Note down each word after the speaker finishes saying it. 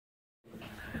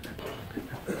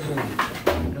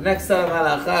The next set of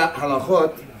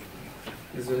halachot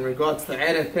is in regards to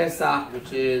ereb pesach,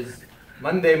 which is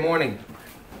Monday morning.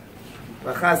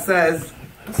 Racha says,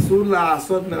 "Asur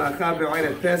la'asot melacha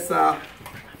be'ereb pesach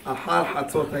achar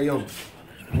chatzot hayom."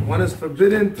 One is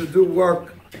forbidden to do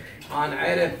work on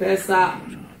ereb pesach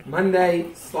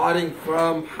Monday, starting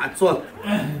from chatzot,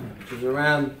 which is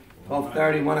around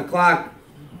 12:30, 1 o'clock.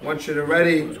 One should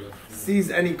already cease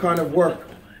any kind of work.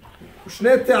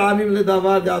 There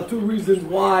are two reasons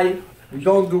why we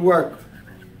don't do work.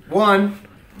 One,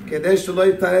 a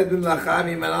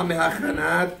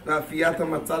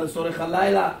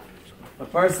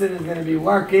person is going to be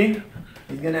working,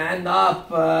 he's going to end up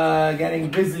getting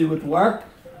busy with work,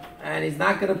 and he's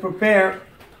not going to prepare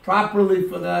properly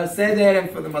for the seder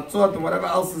and for the matzot and whatever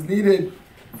else is needed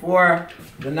for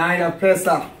the night of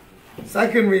Pesach.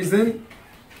 Second reason,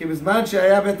 the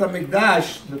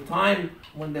time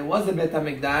when there was a Bet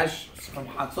HaMikdash, from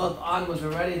Chatzot on was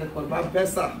already the Korban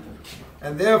Pesach.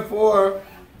 And therefore,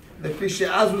 לפי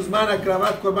שאז הוא זמן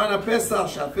הקרבת קורבן הפסח,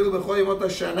 שאפילו בכל ימות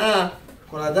השנה,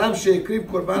 כל אדם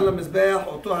שהקריב קורבן למזבח,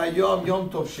 אותו היום יום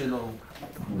טוב שלו.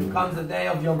 It becomes the day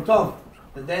of Yom Tov,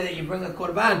 the day that you bring a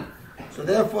korban. So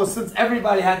therefore, since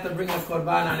everybody had to bring a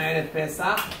korban on ereb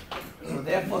Pesach, so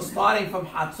therefore starting from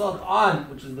Chatzot on,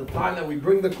 which is the time that we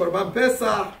bring the Korban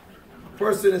Pesach, a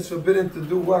person is forbidden to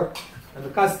do work. And the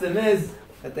custom is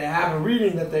that they have a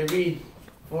reading that they read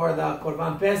for the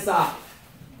Korban Pesach,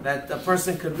 that the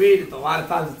person could read. A lot of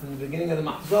times it's in the beginning of the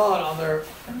Mahzor,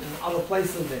 in other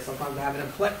places. They sometimes have it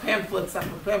in pamphlets,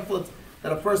 separate pamphlets,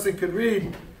 that a person could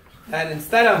read. And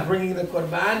instead of bringing the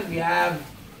Korban,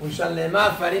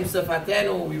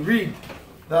 we read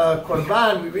the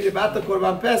Korban, we read about the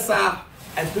Korban Pesach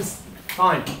at this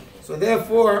time. So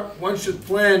therefore, one should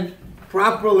plan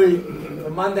properly for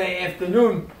Monday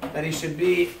afternoon that he should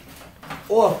be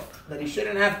off, that he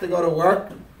shouldn't have to go to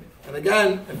work. And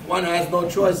again, if one has no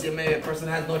choice, maybe a person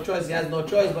has no choice, he has no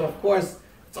choice, but of course,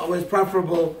 it's always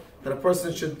preferable that a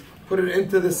person should put it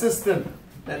into the system,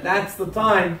 that that's the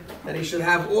time that he should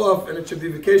have off, and it should be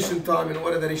vacation time in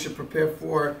order that he should prepare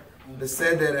for the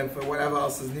seder and for whatever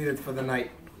else is needed for the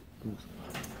night.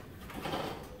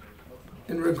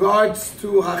 In regards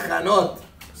to hachanot,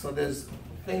 so there's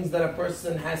things that a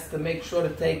person has to make sure to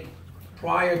take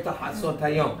prior to Chatzot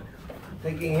Hayom.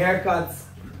 Taking haircuts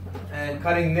and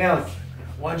cutting nails.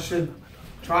 One should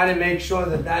try to make sure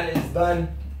that that is done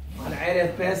on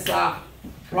ereb Pesach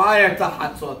prior to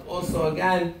Chatzot. Also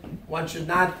again, one should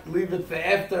not leave it for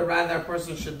after, rather a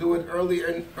person should do it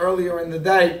earlier in the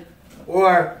day.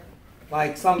 Or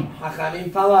like some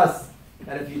Hachamim tell us,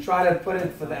 that if you try to put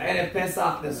it for the ereb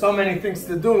Pesach, there's so many things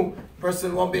to do,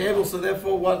 person won't be able, so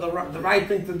therefore what the right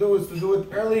thing to do is to do it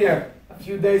earlier, a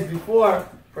few days before.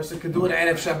 Person could do it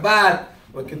ereb Shabbat,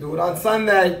 or could do it on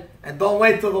Sunday, and don't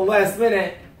wait till the last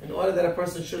minute, in order that a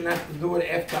person shouldn't have to do it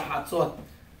after Chatzot.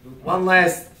 One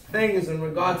last thing is in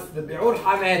regards to the Bi'ur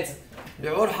Hametz.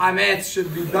 Bi'ur Hametz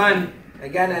should be done,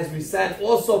 again as we said,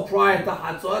 also prior to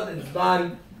Chatzot. It's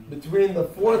done between the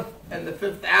 4th and the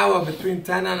 5th hour, between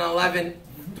 10 and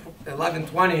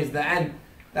 11:20 is the end.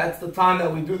 That's the time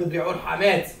that we do the Bi'ur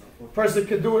Hametz. A person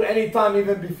could do it any time,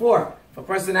 even before. If a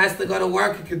person has to go to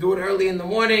work, he could do it early in the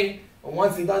morning. But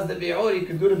once he does the Bi'ur, he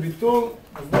could do the Bitul.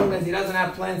 As long as he doesn't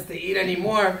have plans to eat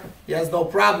anymore, he has no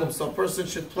problem. So a person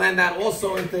should plan that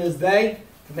also into his day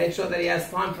to make sure that he has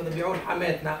time for the Bi'ur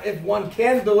Hametz. Now, if one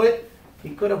can do it, he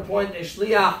could appoint a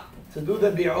Shliach to do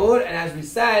the Bi'ur. And as we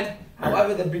said,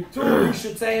 however, the Bitul, he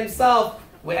should say himself,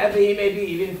 wherever he may be,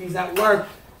 even if he's at work,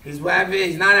 he's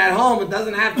not at home. It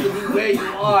doesn't have to be where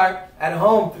you are at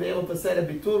home to be able to say the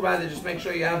Bitul. Rather, just make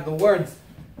sure you have the words,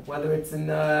 whether it's in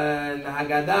the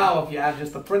Haggadah or if you have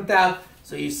just a printout.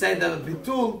 So you say the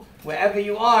Bitul wherever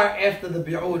you are after the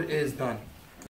Bi'ur is done.